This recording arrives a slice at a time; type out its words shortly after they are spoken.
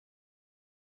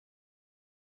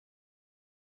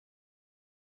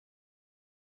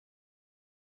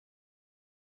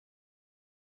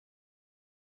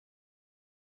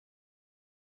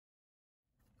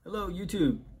Hello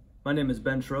YouTube, my name is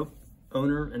Ben Schroep,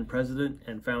 owner and president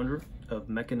and founder of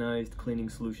Mechanized Cleaning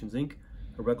Solutions Inc.,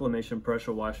 a reclamation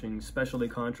pressure washing specialty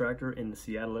contractor in the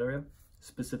Seattle area.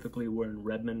 Specifically, we're in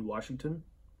Redmond, Washington,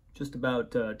 just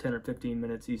about 10 or 15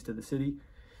 minutes east of the city,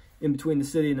 in between the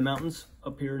city and the mountains,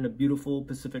 up here in the beautiful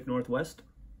Pacific Northwest.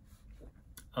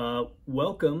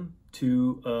 Welcome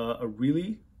to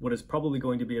what is probably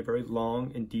going to be a very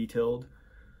long and detailed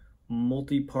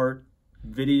multi-part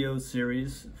video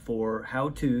series for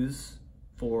how-tos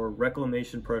for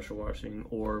reclamation pressure washing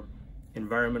or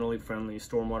environmentally friendly,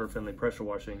 stormwater friendly pressure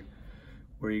washing,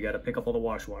 where you got to pick up all the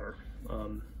wash water.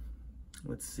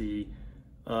 Let's see.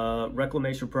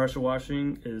 Reclamation pressure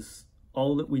washing is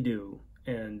all that we do,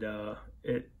 and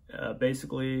it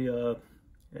basically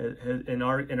in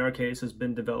our case has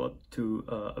been developed to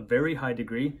a very high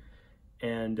degree.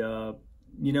 And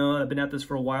you know, I've been at this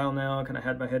for a while now. I kind of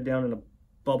had my head down in a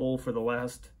bubble for the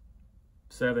last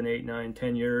 7, 8, 9,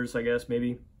 10 years, I guess,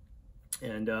 maybe.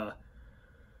 And the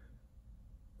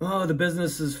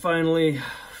business has finally,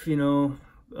 you know,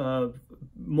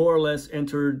 more or less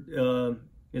entered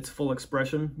its full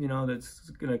expression. You know, that's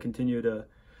going to continue to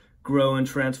grow and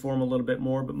transform a little bit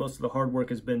more, but most of the hard work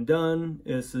has been done.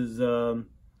 This is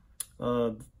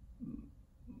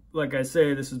like I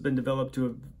say, this has been developed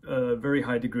to a very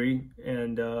high degree,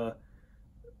 and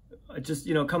just,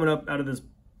 you know, coming up out of this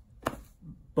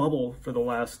bubble for the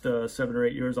last 7 or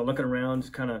 8 years, I'm looking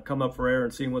around, kind of come up for air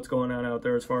and seeing what's going on out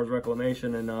there as far as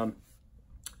reclamation. And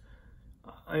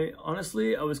I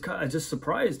honestly, I was kind of just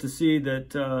surprised to see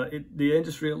that the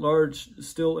industry at large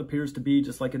still appears to be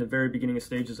just like in the very beginning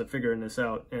stages of figuring this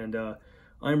out. And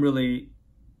I'm really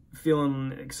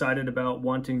feeling excited about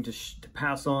wanting to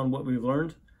pass on what we've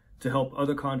learned to help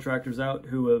other contractors out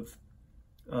who have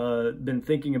been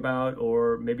thinking about,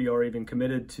 or maybe are even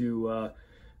committed to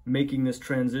making this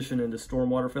transition into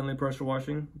stormwater friendly pressure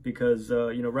washing. Because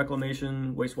you know,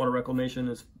 reclamation, wastewater reclamation,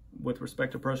 is, with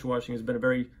respect to pressure washing, has been a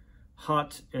very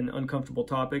hot and uncomfortable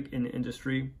topic in the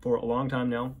industry for a long time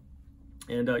now.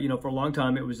 And you know, for a long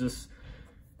time it was just,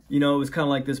 you know, it was kind of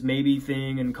like this maybe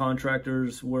thing, and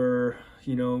contractors were,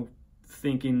 you know,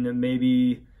 thinking that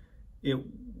maybe it,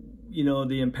 you know,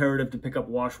 the imperative to pick up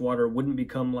wash water wouldn't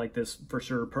become like this for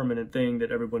sure permanent thing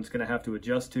that everyone's going to have to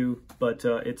adjust to, but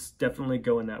it's definitely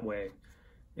going that way.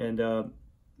 And and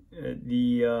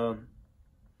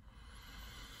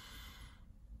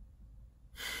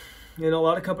a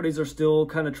lot of companies are still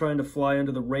kind of trying to fly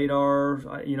under the radar.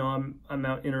 You know, I'm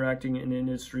out interacting in the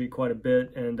industry quite a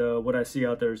bit, and what I see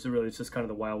out there is really, it's just kind of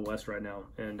the Wild West right now.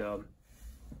 And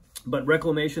but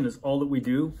reclamation is all that we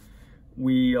do.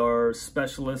 We are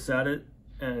specialists at it,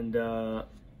 and you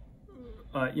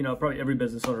know, probably every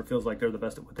business owner feels like they're the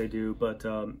best at what they do. But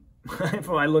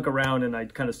I look around and I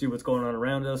kind of see what's going on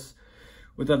around us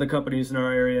with other companies in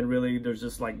our area, and really, there's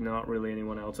just like not really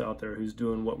anyone else out there who's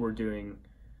doing what we're doing,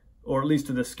 or at least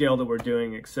to the scale that we're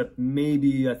doing, except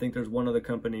maybe I think there's one other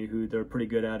company who they're pretty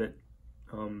good at it.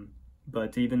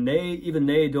 But even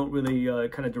they don't really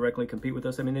kind of directly compete with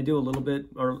us. I mean, they do a little bit.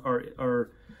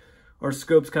 Our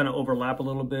scopes kind of overlap a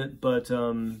little bit, but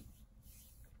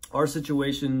our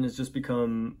situation has just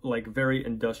become like very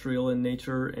industrial in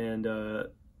nature, and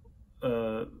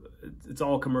it's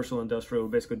all commercial industrial. We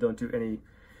basically don't do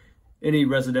any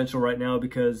residential right now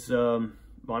because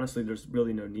honestly, there's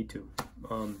really no need to.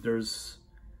 There's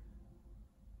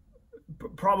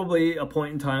probably a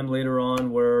point in time later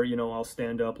on where, you know, I'll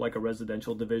stand up like a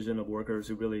residential division of workers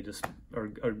who really just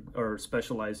are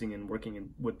specializing in working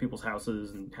with people's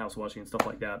houses and house washing and stuff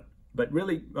like that. But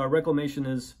really, reclamation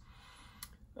is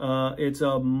it's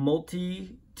a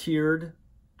multi-tiered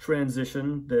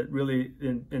transition that really,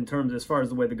 in terms as far as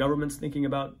the way the government's thinking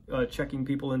about checking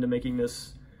people into making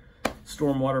this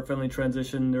stormwater friendly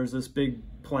transition, there's this big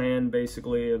plan,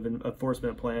 basically, of an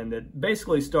enforcement plan that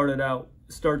basically starts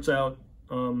out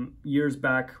years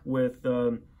back with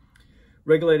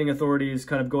regulating authorities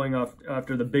kind of going off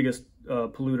after the biggest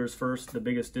polluters first, the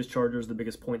biggest dischargers, the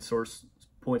biggest point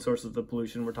sources of the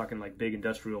pollution. We're talking like big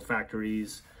industrial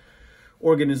factories,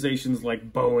 organizations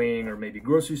like Boeing, or maybe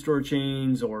grocery store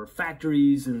chains, or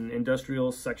factories and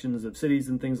industrial sections of cities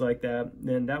and things like that.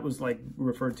 And that was like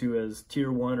referred to as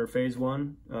tier 1 or phase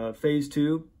 1. Phase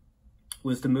 2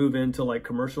 was to move into like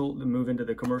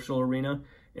the commercial arena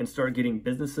and start getting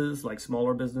businesses, like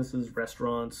smaller businesses,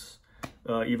 restaurants,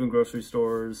 even grocery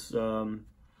stores,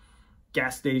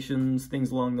 gas stations,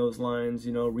 things along those lines,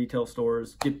 you know, retail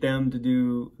stores, get them to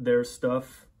do their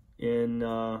stuff in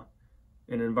an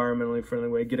environmentally friendly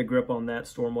way, get a grip on that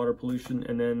stormwater pollution.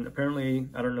 And then apparently,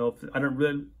 I don't know if,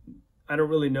 I don't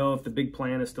really know if the big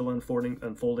plan is still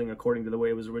unfolding according to the way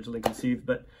it was originally conceived.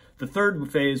 But the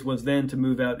third phase was then to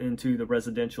move out into the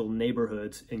residential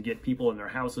neighborhoods and get people in their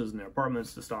houses and their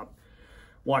apartments to stop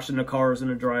washing their cars in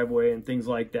a driveway and things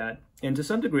like that. And to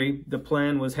some degree, the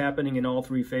plan was happening in all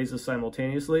three phases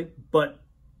simultaneously. But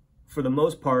for the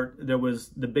most part, there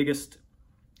was the biggest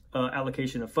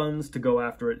allocation of funds to go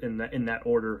after it in that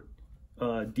order,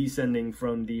 descending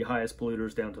from the highest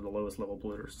polluters down to the lowest level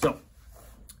polluters. So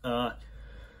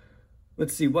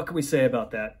let's see, what can we say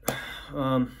about that?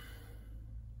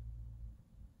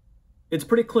 It's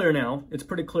pretty clear now. It's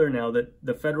pretty clear now that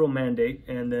the federal mandate,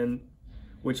 and then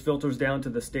which filters down to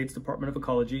the state's Department of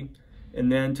Ecology,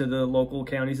 and then to the local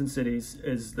counties and cities,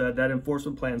 is that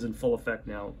enforcement plan's in full effect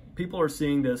now. People are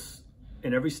seeing this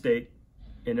in every state,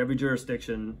 in every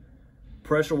jurisdiction.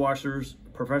 Pressure washers,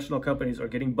 professional companies are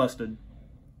getting busted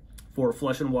for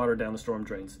flushing water down the storm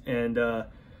drains. And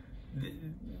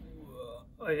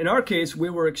in our case, we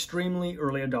were extremely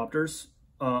early adopters,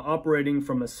 operating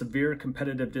from a severe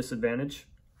competitive disadvantage,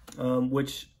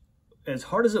 which, as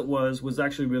hard as it was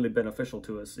actually really beneficial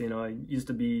to us. You know, I used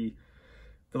to be,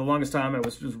 for the longest time, I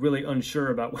was just really unsure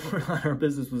about whether or not our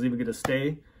business was even going to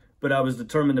stay. But I was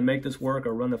determined to make this work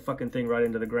or run the fucking thing right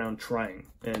into the ground trying.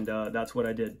 And that's what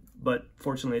I did. But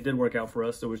fortunately, it did work out for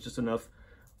us. There was just enough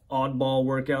oddball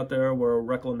work out there where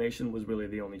reclamation was really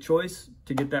the only choice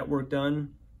to get that work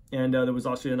done. And there was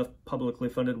also enough publicly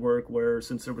funded work where,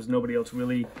 since there was nobody else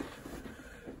really,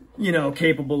 you know,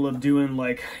 capable of doing,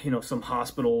 like, you know, some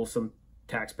hospital, some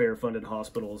taxpayer funded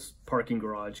hospitals, parking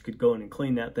garage could go in and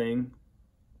clean that thing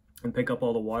and pick up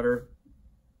all the water.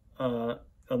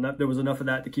 There was enough of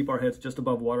that to keep our heads just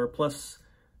above water, plus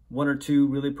one or two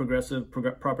really progressive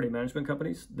property management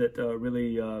companies that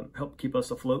really helped keep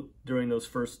us afloat during those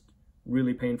first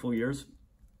really painful years.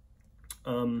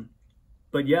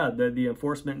 But yeah, the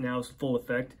enforcement now is full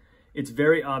effect. It's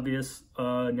very obvious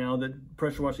now that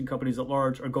pressure washing companies at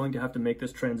large are going to have to make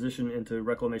this transition into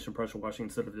reclamation pressure washing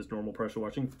instead of just normal pressure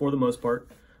washing for the most part,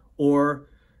 or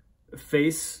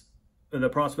face the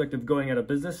prospect of going out of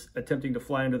business, attempting to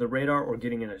fly under the radar, or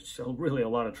getting in really a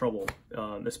lot of trouble,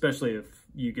 especially if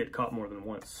you get caught more than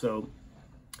once. So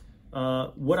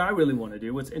what I really want to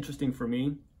do, what's interesting for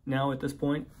me now at this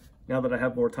point, now that I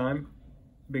have more time,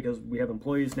 because we have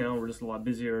employees now, we're just a lot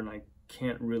busier, and I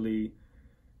can't really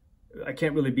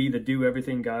be the do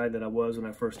everything guy that I was when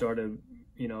I first started.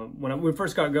 You know, when we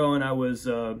first got going, it was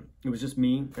just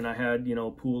me, and I had, you know,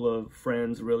 a pool of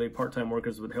friends, really part-time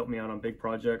workers that would help me out on big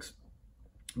projects.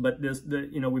 But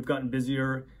you know, we've gotten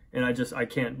busier, and I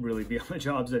can't really be on the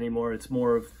jobs anymore. It's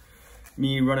more of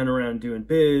me running around doing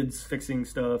bids, fixing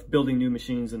stuff, building new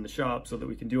machines in the shop so that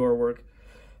we can do our work.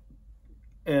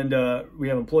 And we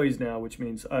have employees now, which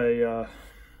means I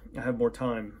have more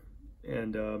time.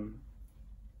 And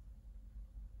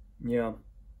yeah,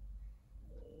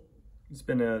 it's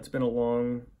been a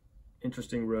long,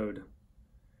 interesting road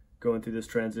going through this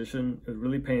transition. It was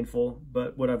really painful,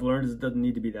 but what I've learned is it doesn't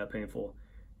need to be that painful.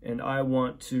 And I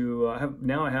want to I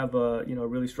have a, you know,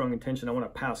 really strong intention. I want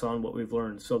to pass on what we've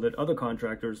learned so that other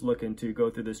contractors looking to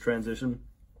go through this transition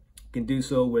can do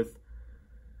so with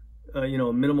you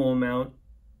know,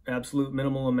 absolute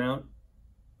minimal amount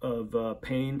of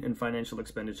pain and financial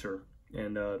expenditure.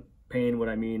 And pain, what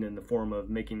I mean in the form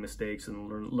of making mistakes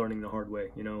and learning the hard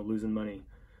way, you know, losing money.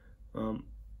 I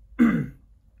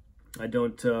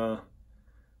don't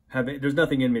there's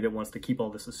nothing in me that wants to keep all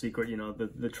this a secret, you know,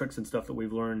 the tricks and stuff that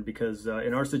we've learned, because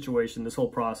in our situation, this whole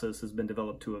process has been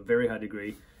developed to a very high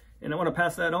degree, and I want to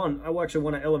pass that on. I actually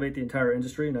want to elevate the entire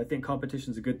industry, and I think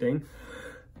competition is a good thing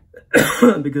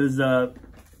because,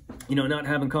 you know, not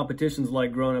having competitions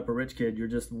like growing up a rich kid, you're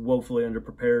just woefully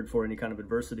underprepared for any kind of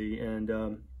adversity. And,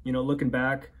 you know, looking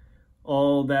back,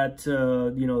 all that,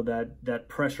 you know, that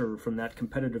pressure from that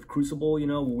competitive crucible, you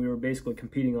know, we were basically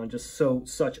competing on just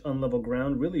such unlevel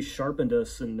ground, really sharpened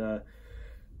us and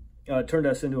turned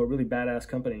us into a really badass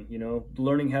company, you know,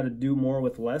 learning how to do more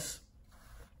with less.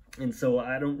 And so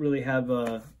I don't really have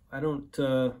I don't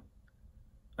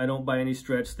by any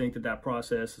stretch think that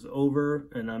process is over,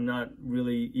 and I'm not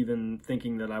really even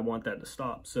thinking that I want that to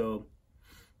stop. So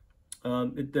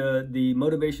the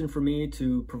motivation for me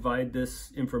to provide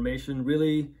this information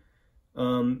really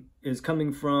is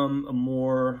coming from a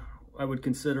more, I would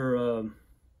consider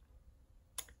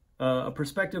a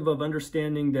perspective of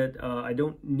understanding that I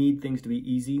don't need things to be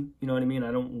easy. You know what I mean?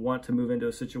 I don't want to move into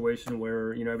a situation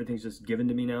where, you know, everything's just given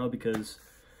to me now, because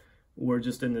we're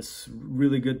just in this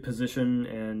really good position,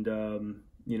 and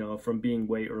you know, from being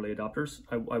way early adopters,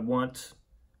 I want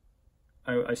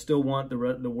I still want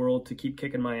the world to keep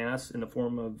kicking my ass in the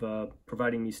form of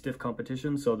providing me stiff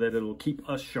competition so that it'll keep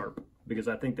us sharp, because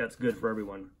I think that's good for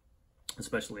everyone,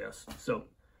 especially us. So,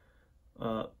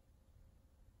 and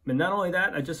not only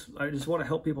that, I just want to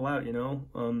help people out, you know.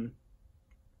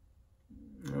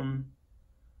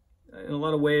 In a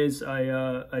lot of ways,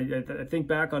 I think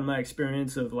back on my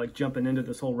experience of like jumping into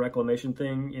this whole reclamation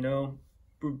thing, you know,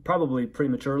 probably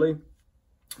prematurely,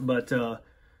 but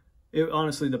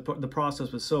honestly, the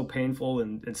process was so painful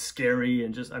and scary,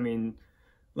 and just, I mean,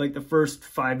 like the first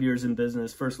 5 years in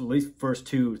business, at least first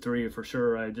 2 or 3 for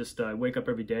sure, I wake up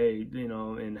every day, you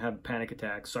know, and have panic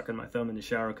attacks, sucking my thumb in the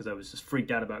shower because I was just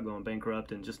freaked out about going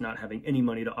bankrupt and just not having any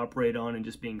money to operate on and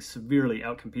just being severely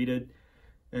outcompeted.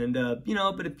 And, you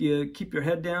know, but if you keep your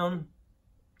head down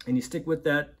and you stick with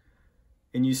that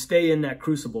and you stay in that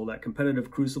crucible, that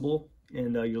competitive crucible,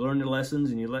 and you learn the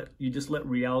lessons and you just let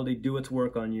reality do its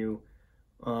work on you,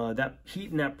 that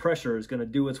heat and that pressure is going to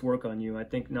do its work on you. I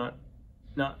think not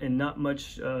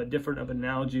much different of an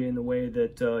analogy in the way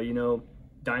that, you know,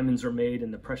 diamonds are made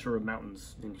in the pressure of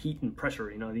mountains, and heat and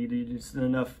pressure, you know, it's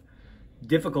enough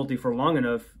difficulty for long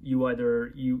enough, it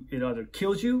either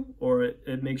kills you or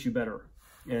it makes you better.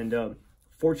 And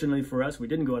fortunately for us, we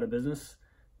didn't go out of business,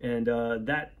 and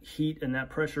that heat and that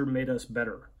pressure made us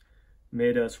better,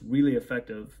 made us really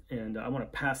effective. And I want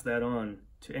to pass that on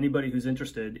to anybody who's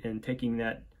interested in taking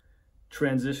that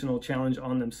transitional challenge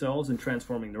on themselves and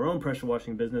transforming their own pressure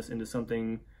washing business into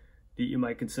something that you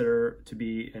might consider to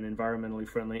be an environmentally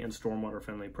friendly and stormwater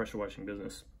friendly pressure washing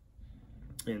business.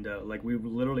 And like, we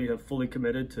literally have fully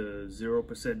committed to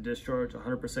 0% discharge,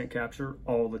 100% capture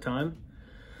all the time.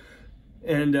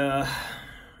 And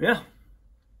yeah,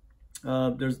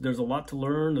 there's a lot to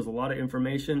learn. There's a lot of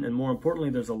information, and more importantly,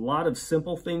 there's a lot of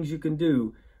simple things you can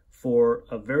do for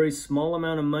a very small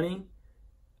amount of money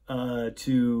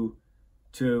to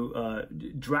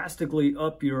drastically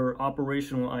up your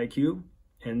operational IQ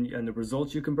and the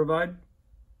results you can provide,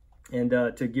 and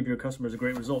to give your customers a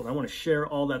great result. And I want to share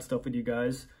all that stuff with you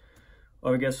guys,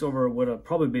 I guess over what'll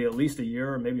probably be at least a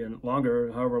year or maybe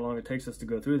longer, however long it takes us to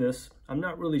go through this. I'm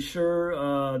not really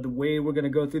sure the way we're going to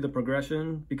go through the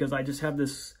progression, because I just have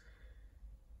this,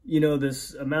 you know,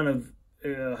 this amount of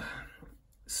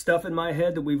stuff in my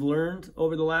head that we've learned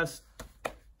over the last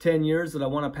 10 years that I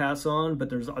want to pass on. But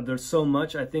there's so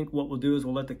much. I think what we'll do is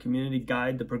we'll let the community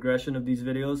guide the progression of these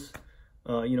videos,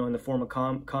 you know, in the form of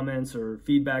comments or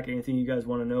feedback. Anything you guys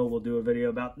want to know, we'll do a video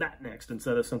about that next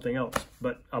instead of something else.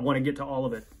 But I want to get to all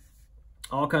of it,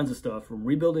 all kinds of stuff, from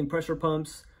rebuilding pressure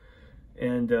pumps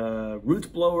and roots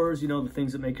blowers, you know, the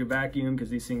things that make your vacuum, because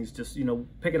these things just, you know,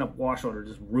 picking up wash water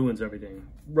just ruins everything,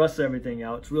 rusts everything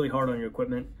out. It's really hard on your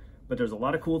equipment, but there's a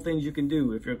lot of cool things you can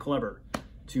do if you're clever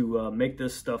to make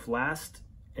this stuff last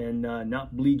and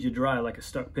not bleed you dry like a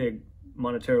stuck pig,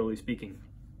 monetarily speaking.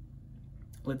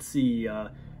 Let's see, I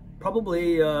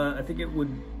think it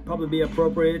would probably be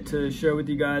appropriate to share with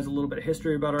you guys a little bit of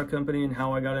history about our company and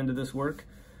how I got into this work.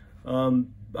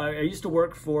 I used to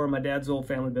work for my dad's old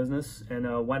family business, and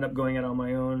wound up going out on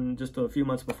my own just a few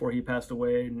months before he passed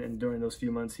away. And during those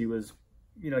few months, he was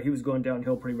going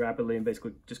downhill pretty rapidly and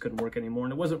basically just couldn't work anymore.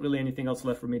 And there wasn't really anything else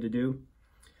left for me to do.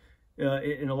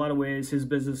 In a lot of ways, his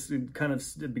business kind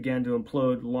of began to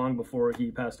implode long before he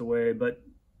passed away, but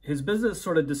his business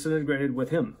sort of disintegrated with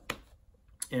him.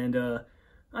 And I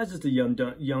was just a young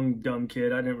dumb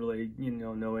kid. I didn't really, you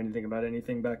know anything about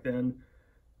anything back then.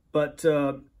 But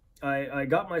I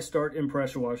got my start in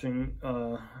pressure washing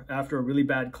after a really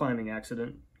bad climbing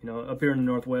accident. You know, up here in the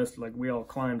Northwest, like, we all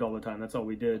climbed all the time. That's all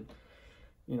we did.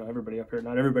 You know, everybody up here,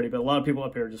 not everybody, but a lot of people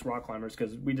up here are just rock climbers,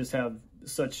 because we just have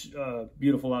such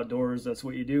beautiful outdoors. That's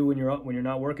what you do when you're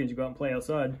not working, is you go out and play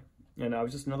outside. And I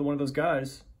was just another one of those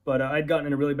guys. But I'd gotten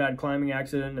in a really bad climbing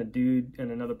accident. A dude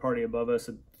in another party above us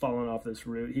had fallen off this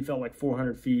route. He fell like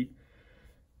 400 feet,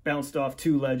 bounced off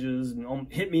 2 ledges,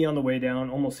 and hit me on the way down,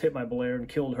 almost hit my Blair and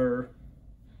killed her.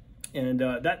 And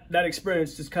that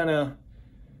experience just kind of,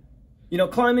 you know,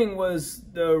 climbing was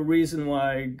the reason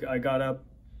why I got up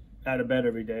out of bed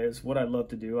every day. It's what I love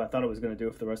to do. I thought I was going to do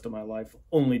it for the rest of my life,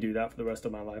 only do that for the rest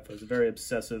of my life. I was a very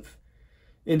obsessive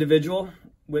individual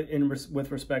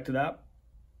with respect to that.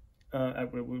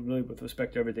 Really, with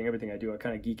respect to everything I do, I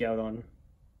kind of geek out on.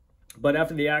 But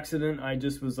after the accident, I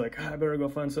just was like, I better go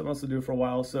find something else to do for a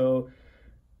while. So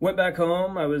went back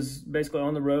home. I was basically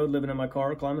on the road, living in my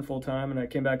car, climbing full time. And I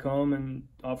came back home and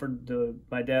offered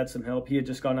my dad some help. He had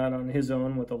just gone out on his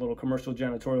own with a little commercial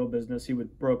janitorial business. He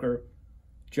would broker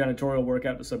janitorial work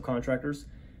out to subcontractors.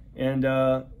 And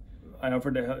I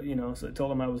offered to, you know, so I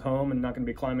told him I was home and not going to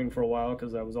be climbing for a while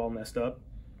because I was all messed up.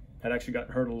 I'd actually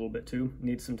gotten hurt a little bit too,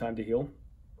 needs some time to heal.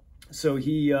 So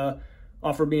he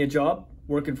offered me a job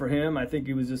working for him. I think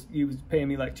he was paying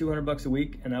me like $200 a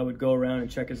week, and I would go around and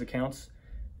check his accounts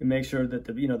and make sure that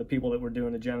the people that were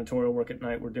doing the janitorial work at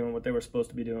night were doing what they were supposed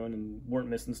to be doing and weren't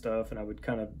missing stuff. And I would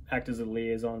kind of act as a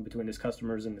liaison between his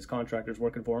customers and his contractors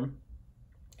working for him,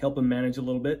 help him manage a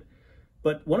little bit.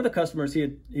 But one of the customers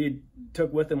he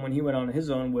took with him when he went on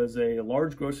his own was a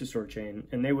large grocery store chain,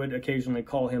 and they would occasionally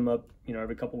call him up,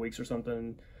 every couple of weeks or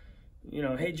something.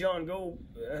 Hey John, go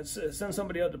send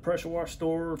somebody out to pressure wash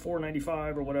store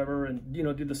 $4.95 or whatever, and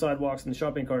do the sidewalks and the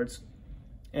shopping carts.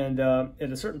 And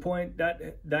at a certain point,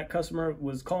 that customer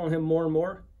was calling him more and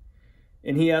more,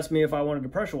 and he asked me if I wanted to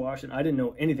pressure wash, and I didn't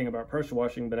know anything about pressure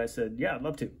washing, but I said, yeah, I'd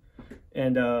love to.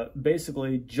 And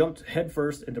basically jumped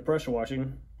headfirst into pressure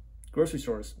washing grocery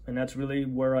stores, and that's really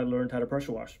where I learned how to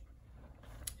pressure wash.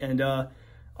 And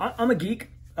I'm a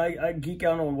geek. I geek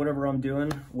out on whatever I'm doing,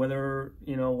 whether,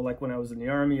 like when I was in the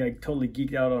Army, I totally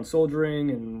geeked out on soldiering,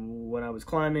 and when I was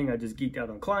climbing, I just geeked out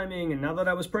on climbing, and now that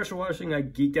I was pressure washing, I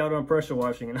geeked out on pressure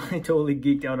washing, and I totally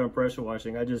geeked out on pressure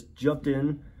washing. I just jumped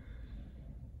in,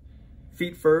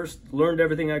 feet first, learned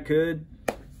everything I could.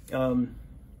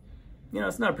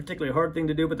 It's not a particularly hard thing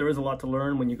to do, but there is a lot to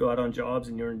learn when you go out on jobs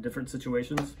and you're in different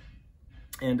situations.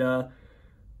 And I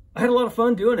had a lot of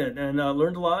fun doing it, and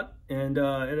learned a lot. And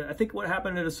I think what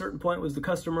happened at a certain point was the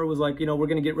customer was like, we're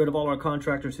going to get rid of all our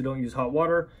contractors who don't use hot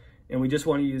water, and we just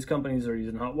want to use companies that are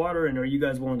using hot water, and are you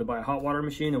guys willing to buy a hot water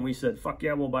machine? And we said, fuck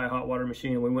yeah, we'll buy a hot water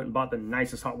machine. And we went and bought the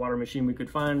nicest hot water machine we could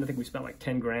find. I think we spent like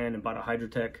 10 grand and bought a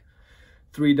Hydrotech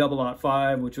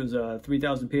 3/005, which was a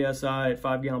 3,000 PSI at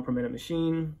 5 gallon per minute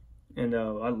machine. And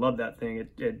I love that thing.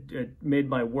 It made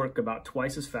my work about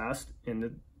twice as fast,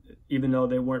 and even though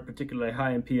they weren't particularly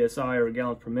high in PSI or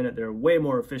gallons per minute, they're way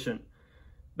more efficient,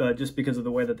 just because of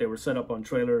the way that they were set up on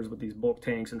trailers with these bulk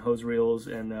tanks and hose reels.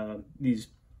 And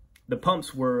the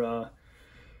pumps were,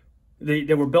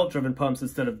 they were belt-driven pumps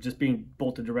instead of just being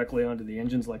bolted directly onto the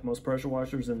engines like most pressure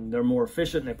washers, and they're more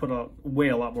efficient, and they put out way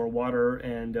a lot more water,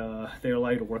 and they allow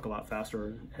you to work a lot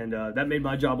faster. And that made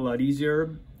my job a lot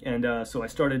easier. And so I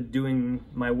started doing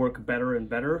my work better and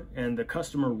better, and the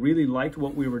customer really liked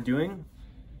what we were doing.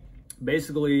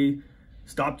 Basically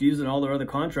stopped using all their other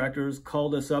contractors,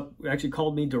 called us up, actually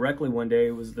called me directly one day.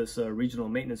 It was this regional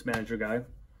maintenance manager guy,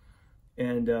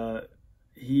 and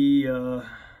he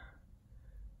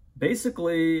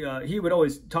basically he would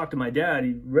always talk to my dad.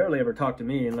 He rarely ever talked to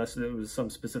me unless it was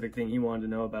some specific thing he wanted to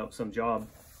know about some job,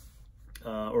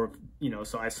 or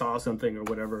so I saw something or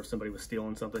whatever. If somebody was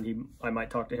stealing something, I might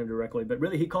talk to him directly. But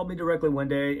really, he called me directly one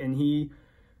day, and he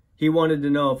wanted to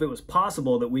know if it was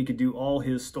possible that we could do all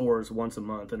his stores once a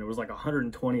month. And there was like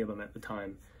 120 of them at the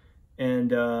time.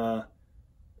 And, I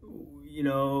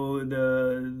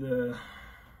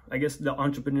guess the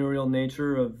entrepreneurial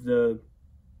nature of the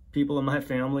people in my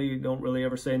family don't really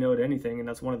ever say no to anything. And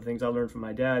that's one of the things I learned from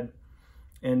my dad.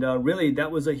 And really,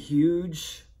 that was a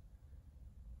huge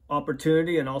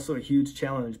opportunity and also a huge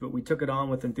challenge, but we took it on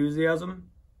with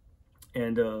enthusiasm.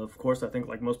 And of course, I think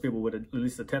like most people would at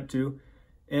least attempt to.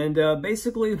 And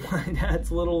basically, my dad's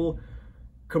little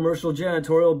commercial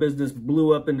janitorial business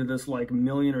blew up into this like $1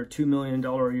 million or $2 million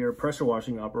a year pressure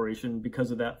washing operation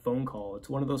because of that phone call. It's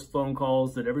one of those phone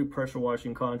calls that every pressure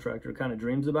washing contractor kind of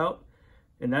dreams about.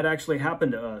 And that actually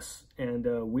happened to us. And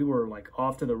we were like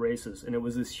off to the races. And it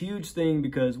was this huge thing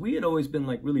because we had always been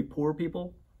like really poor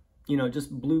people, just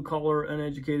blue collar,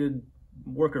 uneducated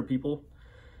worker people.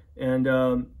 And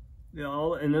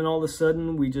and then all of a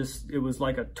sudden, it was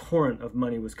like a torrent of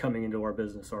money was coming into our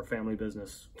business, our family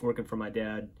business, working for my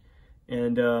dad.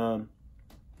 And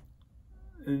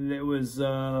it was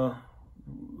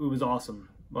awesome.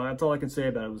 Well, that's all I can say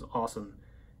about it. It was awesome.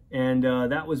 And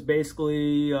that was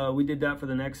basically, we did that for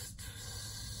the next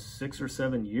 6 or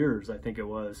 7 years, I think it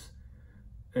was,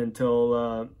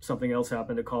 until something else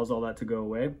happened to cause all that to go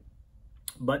away.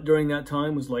 But during that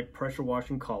time was like pressure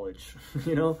washing college,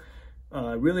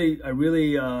 I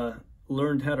really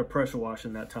learned how to pressure wash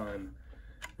in that time.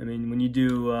 I mean, when you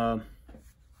do,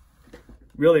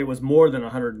 really it was more than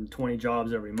 120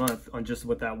 jobs every month on just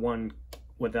with that one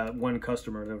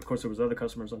customer. And of course there was other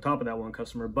customers on top of that one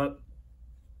customer, but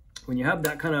when you have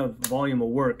that kind of volume of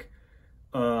work,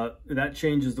 that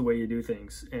changes the way you do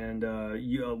things. And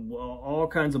all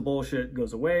kinds of bullshit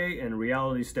goes away and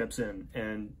reality steps in,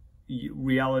 and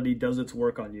reality does its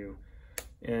work on you.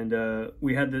 And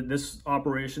we had this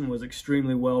operation was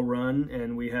extremely well run,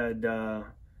 and we had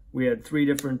 3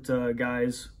 different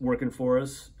guys working for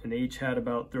us, and they each had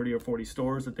about 30 or 40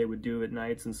 stores that they would do at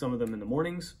nights and some of them in the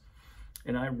mornings.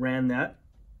 And I ran that,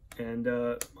 And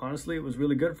honestly, it was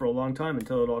really good for a long time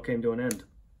until it all came to an end.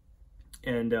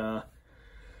 And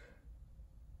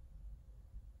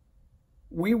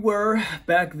we were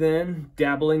back then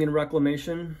dabbling in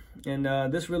reclamation, and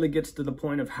this really gets to the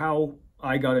point of how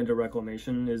I got into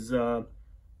reclamation. Is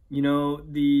you know,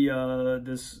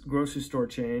 this grocery store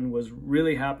chain was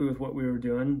really happy with what we were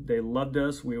doing. They loved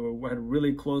us. We had a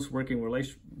really close working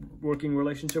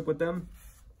relationship with them,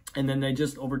 and then they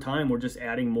just over time were just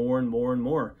adding more and more and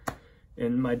more.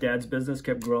 And my dad's business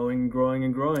kept growing, growing,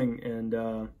 and growing,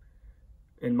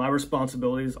 and my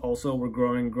responsibilities also were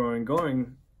growing, growing,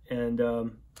 growing. And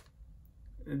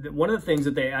one of the things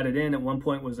that they added in at one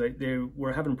point was that they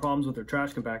were having problems with their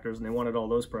trash compactors, and they wanted all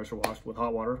those pressure washed with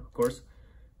hot water, of course.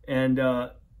 And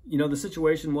you know, the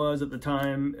situation was at the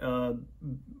time,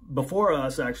 before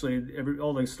us actually,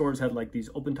 all the stores had like these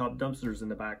open top dumpsters in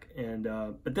the back. And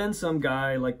but then some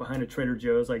guy like behind a Trader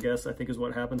Joe's, I think is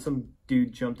what happened, some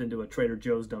dude jumped into a Trader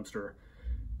Joe's dumpster,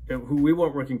 who we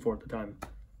weren't working for at the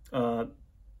time.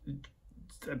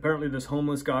 Apparently this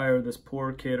homeless guy or this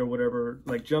poor kid or whatever,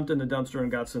 like jumped in the dumpster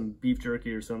and got some beef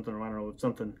jerky or something, or I don't know,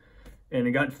 something, and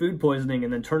he got food poisoning,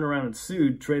 and then turned around and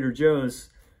sued Trader Joe's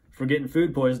for getting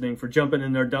food poisoning for jumping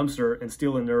in their dumpster and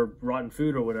stealing their rotten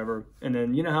food or whatever. And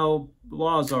then, you know how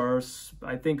laws are,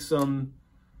 I think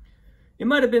it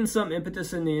might have been some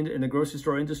impetus in the grocery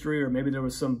store industry, or maybe there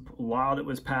was some law that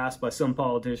was passed by some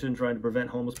politician trying to prevent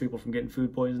homeless people from getting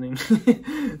food poisoning.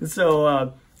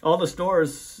 So all the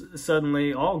stores,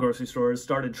 suddenly all grocery stores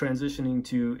started transitioning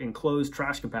to enclosed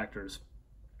trash compactors.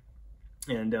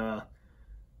 And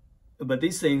but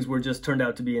these things were just turned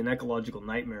out to be an ecological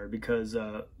nightmare, because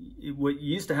you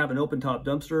used to have an open top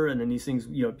dumpster, and then these things,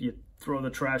 you know, you throw the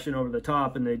trash in over the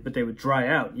top, and but they would dry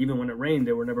out. Even when it rained,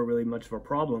 they were never really much of a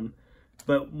problem.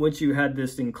 But once you had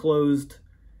this enclosed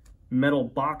metal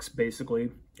box,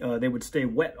 basically, they would stay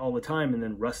wet all the time and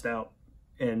then rust out.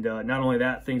 And not only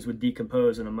that, things would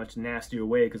decompose in a much nastier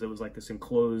way, because it was like this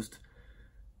enclosed,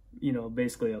 you know,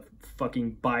 basically a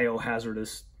fucking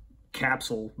biohazardous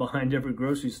capsule behind every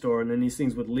grocery store. And then these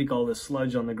things would leak all this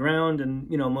sludge on the ground.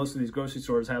 And, you know, most of these grocery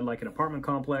stores had like an apartment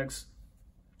complex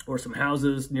or some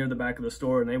houses near the back of the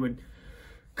store, and they would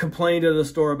complain to the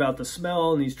store about the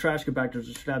smell, and these trash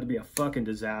compactors turned out to be a fucking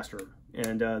disaster.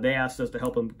 And they asked us to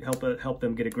help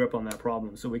them get a grip on that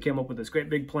problem. So we came up with this great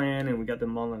big plan, and we got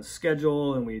them all on a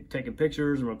schedule, and we'd taken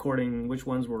pictures and recording which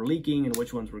ones were leaking and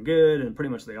which ones were good, and pretty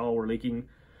much they all were leaking.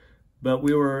 But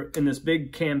we were in this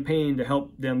big campaign to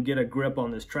help them get a grip on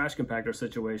this trash compactor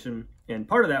situation, and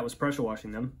part of that was pressure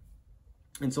washing them.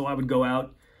 And so I would go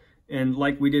out, and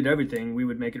like we did everything, we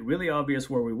would make it really obvious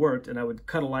where we worked, and I would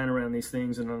cut a line around these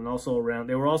things, and then also around,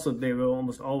 they would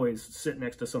almost always sit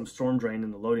next to some storm drain in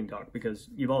the loading dock, because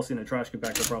you've all seen a trash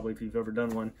compactor probably if you've ever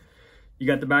done one. You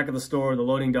got the back of the store, the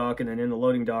loading dock, and then in the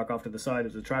loading dock off to the side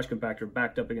is the trash compactor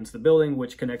backed up against the building,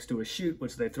 which connects to a chute,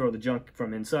 which they throw the junk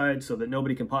from inside so that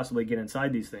nobody can possibly get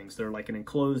inside these things. They're like an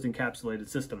enclosed, encapsulated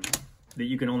system that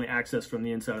you can only access from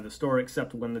the inside of the store,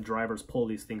 except when the drivers pull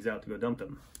these things out to go dump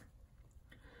them.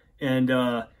 And,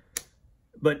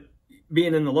 but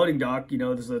being in the loading dock, you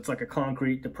know, it's like a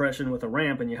concrete depression with a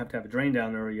ramp, and you have to have a drain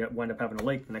down there, or you wind up having a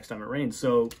lake the next time it rains.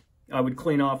 So I would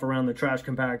clean off around the trash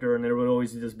compactor, and there would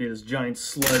always just be this giant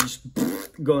sludge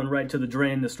going right to the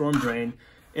drain, the storm drain.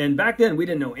 And back then, we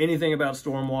didn't know anything about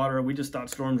storm water. We just thought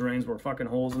storm drains were fucking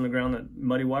holes in the ground that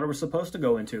muddy water was supposed to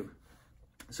go into.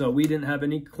 So we didn't have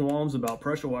any qualms about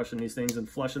pressure washing these things and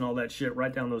flushing all that shit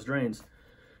right down those drains,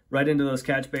 right into those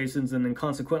catch basins, and then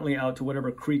consequently out to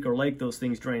whatever creek or lake those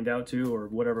things drained out to, or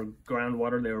whatever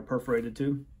groundwater they were perforated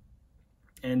to.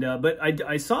 And but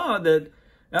I saw that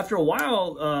after a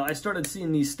while, I started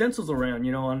seeing these stencils around,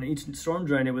 you know, on each storm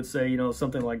drain. It would say, you know,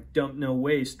 something like "Dump no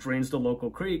waste, drains to local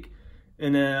creek."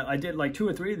 And I did like 2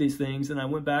 or 3 of these things, and I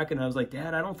went back and I was like,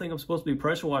 Dad, I don't think I'm supposed to be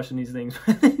pressure washing these things.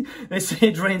 They say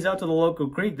it drains out to the local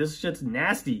creek. This shit's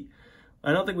nasty.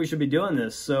 I don't think we should be doing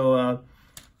this. So,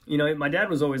 you know, my dad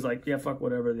was always like, yeah, fuck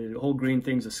whatever. The whole green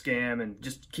thing's a scam, and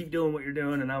just keep doing what you're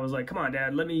doing. And I was like, come on,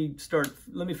 Dad, let me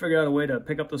figure out a way to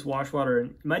pick up this wash water.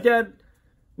 And my dad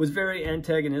was very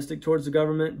antagonistic towards the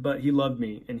government, but he loved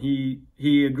me, and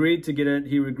he agreed to get it.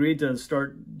 He agreed to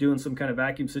start doing some kind of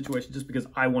vacuum situation just because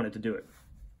I wanted to do it.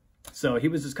 So he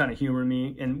was just kind of humoring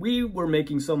me, and we were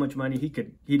making so much money, he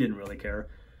didn't really care.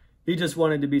 He just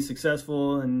wanted to be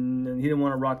successful, and he didn't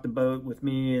want to rock the boat with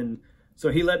me, and so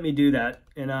he let me do that.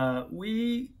 And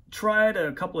we tried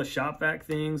a couple of shop vac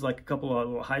things, like a couple of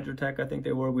little Hydrotech, I think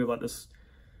they were. We bought this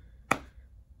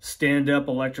stand-up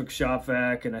electric shop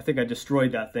vac, and I think I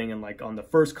destroyed that thing in on the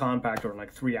first compactor in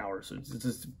like 3 hours. It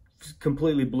just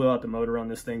completely blew out the motor on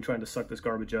this thing trying to suck this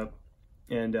garbage up.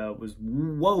 and was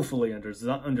woefully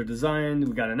under designed.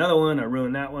 We got another one, I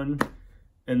ruined that one.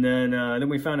 And then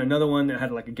we found another one that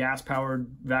had like a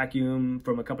gas-powered vacuum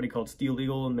from a company called Steel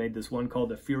Eagle, and made this one called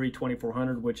the Fury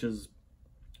 2400, which was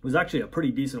actually a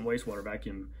pretty decent wastewater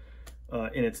vacuum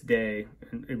in its day.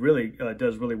 And it really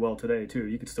does really well today too.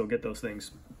 You can still get those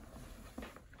things.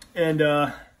 And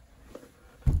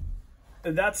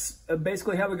that's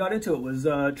basically how we got into it, was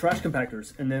trash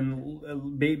compactors. And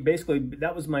then basically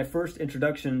that was my first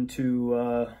introduction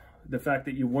to the fact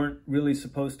that you weren't really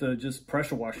supposed to just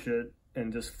pressure wash it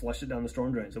and just flush it down the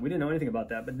storm drain. So we didn't know anything about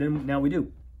that, but then now we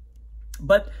do.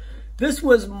 But this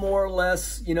was more or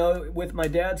less, you know, with my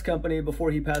dad's company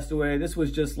before he passed away, this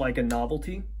was just like a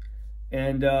novelty.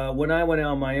 And when I went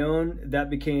out on my own, that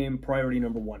became priority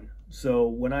number one. So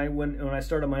when I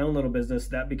started my own little business,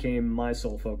 that became my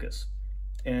sole focus.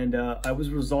 And I was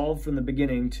resolved from the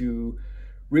beginning to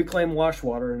reclaim wash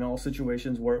water in all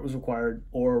situations where it was required,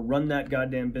 or run that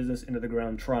goddamn business into the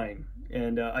ground trying.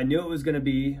 And I knew it was going to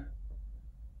be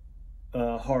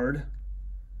hard,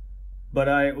 but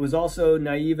I was also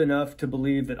naive enough to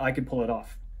believe that I could pull it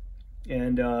off.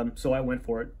 And so I went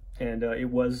for it. And it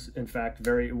was, in fact,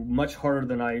 very much harder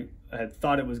than I had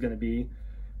thought it was going to be.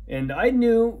 And I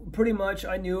knew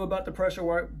about the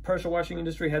pressure washing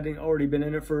industry, having already been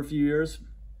in it for a few years,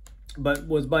 but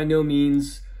was by no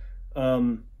means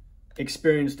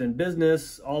experienced in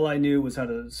business. All I knew was how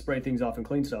to spray things off and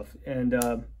clean stuff. And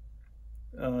the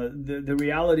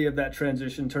reality of that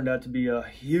transition turned out to be a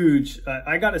huge,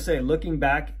 I got to say, looking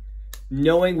back,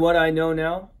 knowing what I know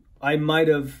now, I might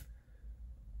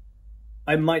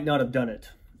not have done it.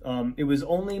 It was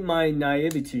only my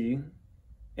naivety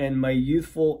and my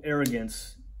youthful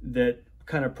arrogance that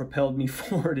kind of propelled me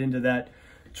forward into that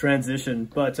transition.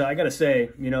 But I gotta say,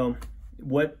 you know,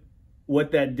 what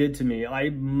that did to me, I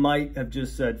might have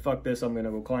just said, fuck this, I'm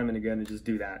gonna go climbing again and just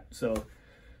do that. So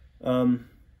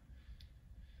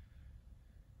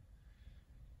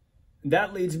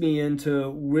that leads me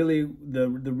into really the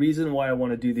reason why I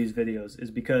want to do these videos,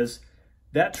 is because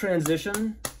that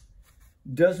transition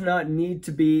does not need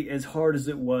to be as hard as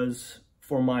it was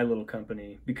for my little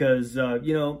company. Because,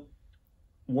 you know,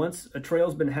 once a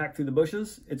trail's been hacked through the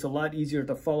bushes, it's a lot easier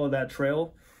to follow that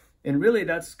trail. And really,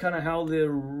 that's kind of how the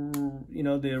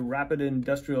rapid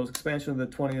industrial expansion of the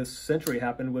 20th century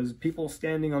happened, was people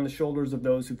standing on the shoulders of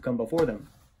those who've come before them.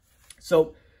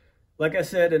 So, like I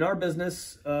said, in our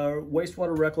business,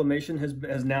 wastewater reclamation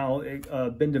has now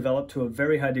been developed to a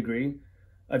very high degree.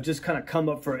 I've just kind of come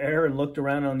up for air and looked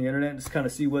around on the internet and just kind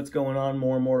of see what's going on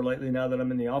more and more lately now that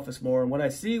I'm in the office more. And what I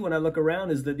see when I look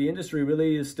around is that the industry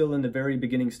really is still in the very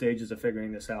beginning stages of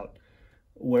figuring this out.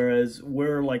 Whereas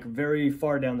we're like very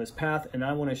far down this path, and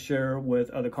I want to share with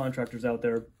other contractors out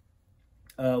there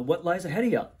what lies ahead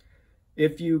of you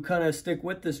if you kind of stick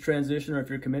with this transition, or if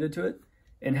you're committed to it,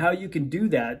 and how you can do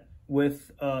that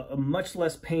with a much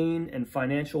less pain and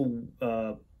financial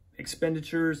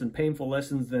expenditures and painful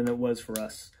lessons than it was for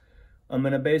us. I'm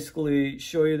going to basically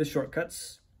show you the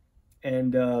shortcuts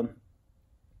and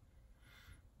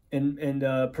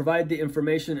provide the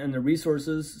information and the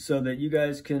resources so that you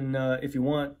guys can, if you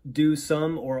want, do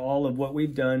some or all of what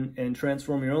we've done and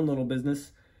transform your own little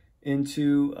business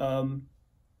into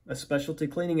a specialty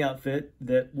cleaning outfit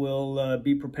that will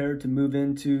be prepared to move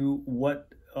into what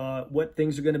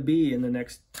things are going to be in the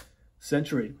next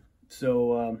century.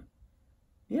 So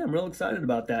yeah, I'm real excited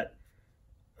about that.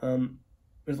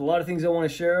 There's a lot of things I want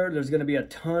to share. There's going to be a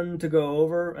ton to go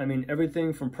over. I mean,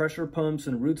 everything from pressure pumps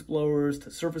and roots blowers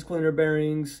to surface cleaner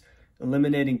bearings,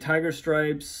 eliminating tiger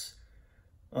stripes,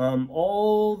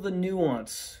 all the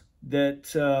nuance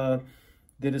that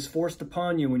is forced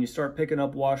upon you when you start picking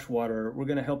up wash water. We're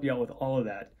going to help you out with all of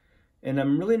that. And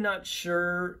I'm really not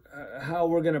sure how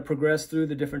we're going to progress through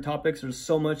the different topics. There's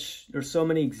so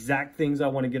many exact things I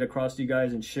want to get across to you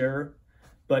guys and share.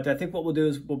 But I think what we'll do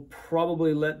is we'll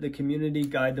probably let the community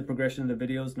guide the progression of the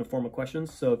videos in the form of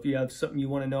questions. So if you have something you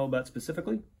want to know about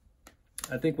specifically,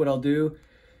 I think what I'll do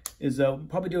is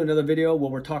probably do another video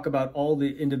where we'll talk about all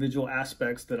the individual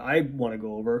aspects that I want to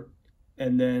go over,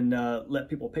 and then let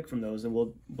people pick from those, and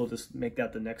we'll just make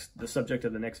that the subject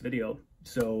of the next video.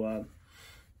 So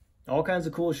all kinds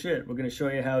of cool shit. We're going to show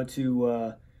you how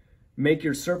to make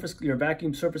your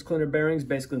vacuum surface cleaner bearings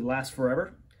basically last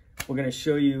forever. We're going to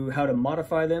show you how to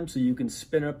modify them so you can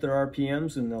spin up their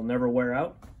RPMs and they'll never wear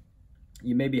out.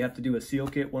 You maybe have to do a seal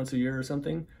kit once a year or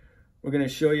something. We're going to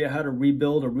show you how to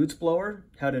rebuild a roots blower,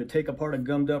 how to take apart a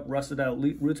gummed up, rusted out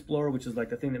roots blower, which is like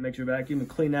the thing that makes your vacuum, and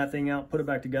clean that thing out, put it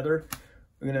back together.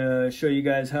 We're going to show you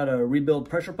guys how to rebuild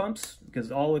pressure pumps,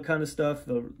 because all the kind of stuff,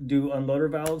 do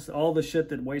unloader valves, all the shit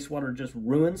that wastewater just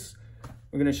ruins,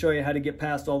 We're going to show you how to get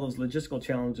past all those logistical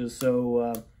challenges,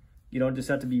 so you don't just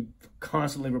have to be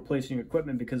constantly replacing your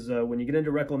equipment, because when you get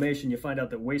into reclamation, you find out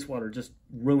that wastewater just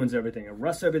ruins everything. It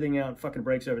rusts everything out, fucking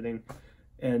breaks everything.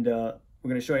 And we're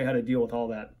going to show you how to deal with all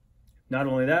that. Not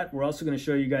only that, we're also going to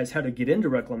show you guys how to get into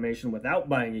reclamation without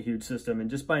buying a huge system, and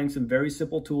just buying some very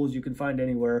simple tools you can find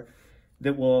anywhere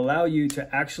that will allow you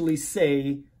to actually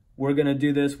say, we're going to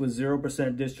do this with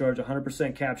 0% discharge,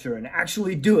 100% capture, and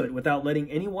actually do it without letting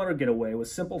any water get away, with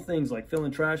simple things like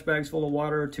filling trash bags full of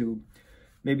water, to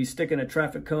maybe sticking a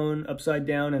traffic cone upside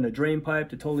down in a drain pipe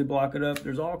to totally block it up.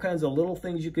 There's all kinds of little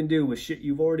things you can do with shit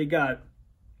you've already got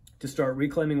to start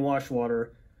reclaiming wash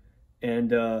water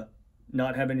and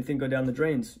not have anything go down the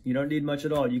drains. You don't need much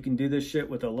at all. You can do this shit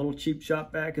with a little cheap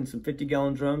shop vac and some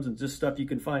 50-gallon drums and just stuff you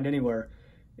can find anywhere.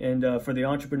 And for the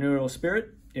entrepreneurial spirit,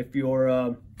 if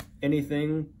you're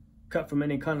anything cut from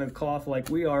any kind of cloth like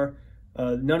we are,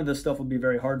 none of this stuff will be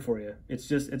very hard for you.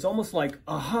 It's almost like,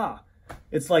 aha!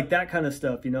 It's like that kind of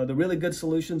stuff, you know. The really good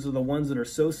solutions are the ones that are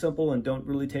so simple and don't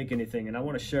really take anything, and I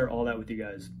want to share all that with you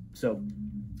guys. So,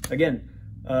 again,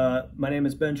 my name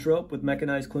is Ben Schroep with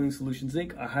Mechanized Cleaning Solutions,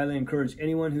 Inc. I highly encourage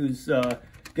anyone who's going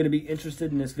to be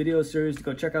interested in this video series to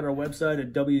go check out our website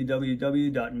at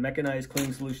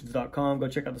www.mechanizedcleaningsolutions.com. Go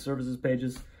check out the services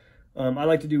pages. I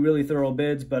like to do really thorough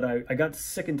bids, but I got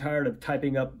sick and tired of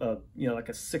typing up like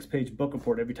a 6-page book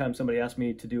report every time somebody asked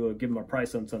me to give them a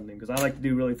price on something, because I like to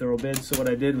do really thorough bids. So what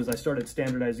I did was I started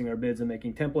standardizing our bids and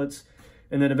making templates,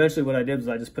 and then eventually what I did was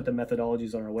I just put the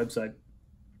methodologies on our website,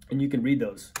 and you can read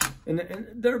those. And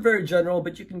they're very general,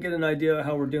 but you can get an idea of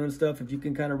how we're doing stuff. If you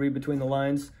can kind of read between the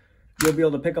lines, you'll be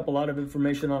able to pick up a lot of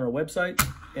information on our website,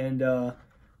 and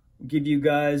give you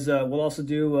guys, we'll also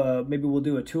do, maybe we'll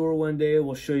do a tour one day.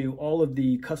 We'll show you all of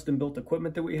the custom built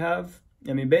equipment that we have.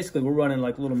 I mean, basically we're running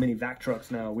like little mini vac trucks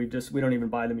now. We don't even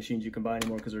buy the machines you can buy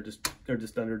anymore, because they're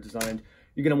just under designed.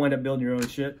 You're going to wind up building your own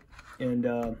shit.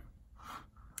 And,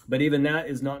 but even that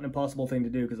is not an impossible thing to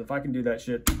do, because if I can do that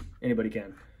shit, anybody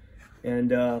can.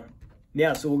 And,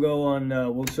 yeah, so we'll go on,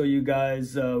 we'll show you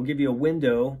guys, we'll give you a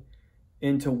window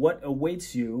into what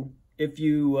awaits you if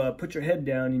you put your head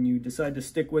down and you decide to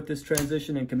stick with this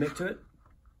transition and commit to it.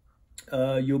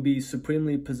 You'll be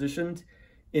supremely positioned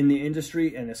in the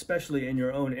industry, and especially in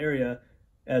your own area,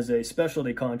 as a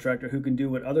specialty contractor who can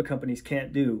do what other companies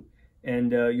can't do.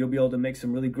 And you'll be able to make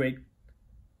some really great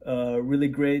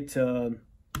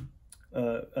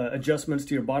adjustments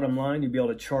to your bottom line. You'll be able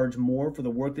to charge more for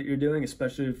the work that you're doing,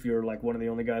 especially if you're like one of the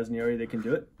only guys in the area that can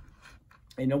do it.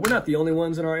 You know, we're not the only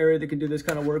ones in our area that can do this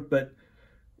kind of work, but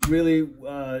really,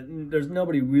 there's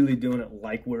nobody really doing it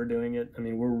like we're doing it. I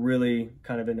mean, we're really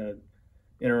kind of in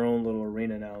our own little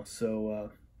arena now. So,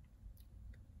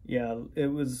 yeah,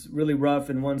 it was really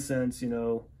rough in one sense, you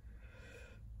know,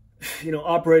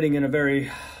 operating in a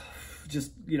very,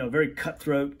 very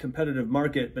cutthroat, competitive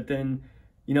market. But then,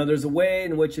 there's a way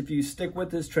in which if you stick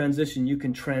with this transition, you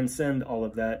can transcend all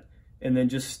of that and then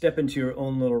just step into your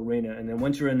own little arena. And then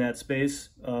once you're in that space,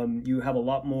 you have a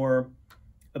lot more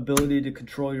ability to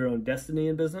control your own destiny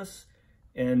in business.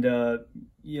 And,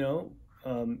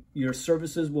 your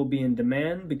services will be in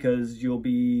demand, because you'll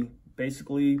be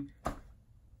basically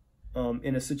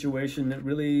in a situation that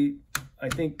really, I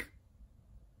think,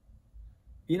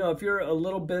 if you're a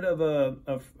little bit of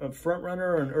a front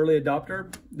runner or an early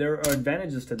adopter, there are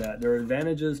advantages to that. There are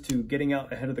advantages to getting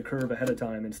out ahead of the curve ahead of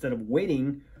time, instead of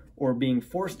waiting or being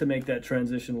forced to make that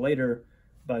transition later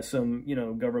by some,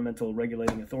 governmental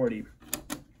regulating authority.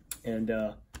 And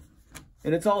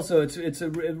it's also, it's a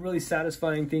really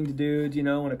satisfying thing to do,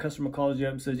 when a customer calls you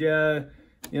up and says, yeah,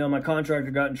 my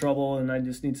contractor got in trouble and I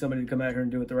just need somebody to come out here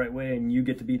and do it the right way, and you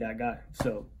get to be that guy.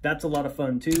 So that's a lot of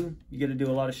fun too. You get to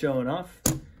do a lot of showing off,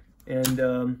 and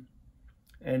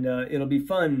it'll be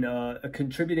fun,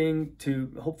 contributing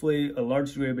to hopefully a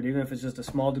large degree, but even if it's just a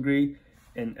small degree,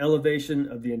 an elevation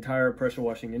of the entire pressure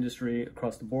washing industry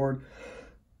across the board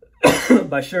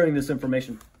by sharing this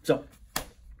information. So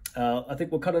I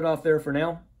think we'll cut it off there for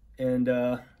now. And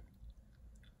the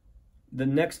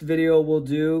next video we'll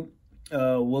do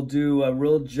a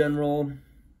real general,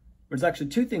 there's actually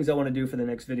two things I want to do for the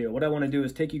next video. What I want to do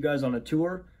is take you guys on a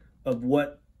tour of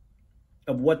what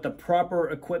the proper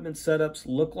equipment setups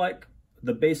look like,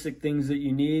 the basic things that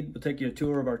you need. We'll take you a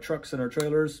tour of our trucks and our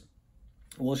trailers.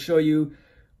 We'll show you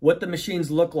what the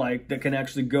machines look like that can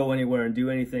actually go anywhere and do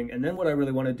anything. And then what I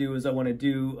really want to do is I want to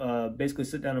do basically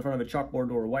sit down in front of a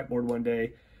chalkboard or a whiteboard one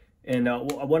day, and I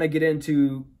want to get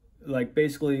into like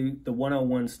basically the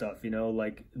 101 stuff,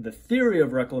 like the theory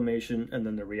of reclamation and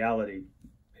then the reality.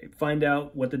 Find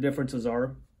out what the differences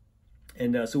are,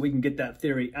 And so we can get that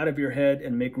theory out of your head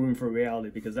and make room for reality,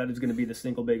 because that is going to be the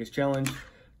single biggest challenge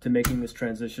to making this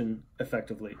transition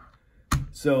effectively.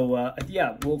 So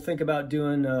yeah, we'll think about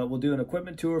doing, we'll do an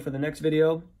equipment tour for the next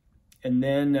video, and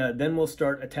then we'll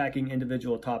start attacking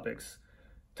individual topics.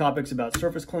 Topics about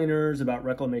surface cleaners, about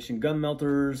reclamation gun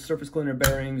melters, surface cleaner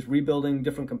bearings, rebuilding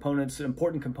different components,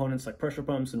 important components like pressure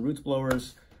pumps and roots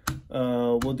blowers.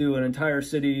 We'll do an entire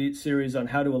series on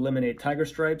how to eliminate tiger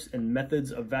stripes and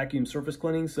methods of vacuum surface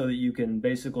cleaning, so that you can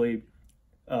basically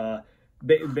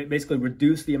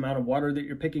reduce the amount of water that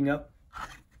you're picking up.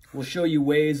 We'll show you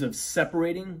ways of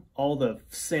separating all the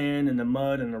sand and the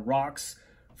mud and the rocks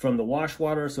from the wash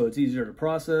water, so it's easier to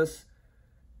process.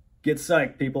 Get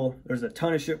psyched, people. There's a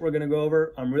ton of shit we're going to go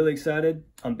over. I'm really excited.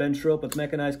 I'm Ben Schroep with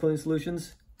Mechanized Cleaning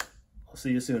Solutions. I'll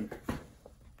see you soon.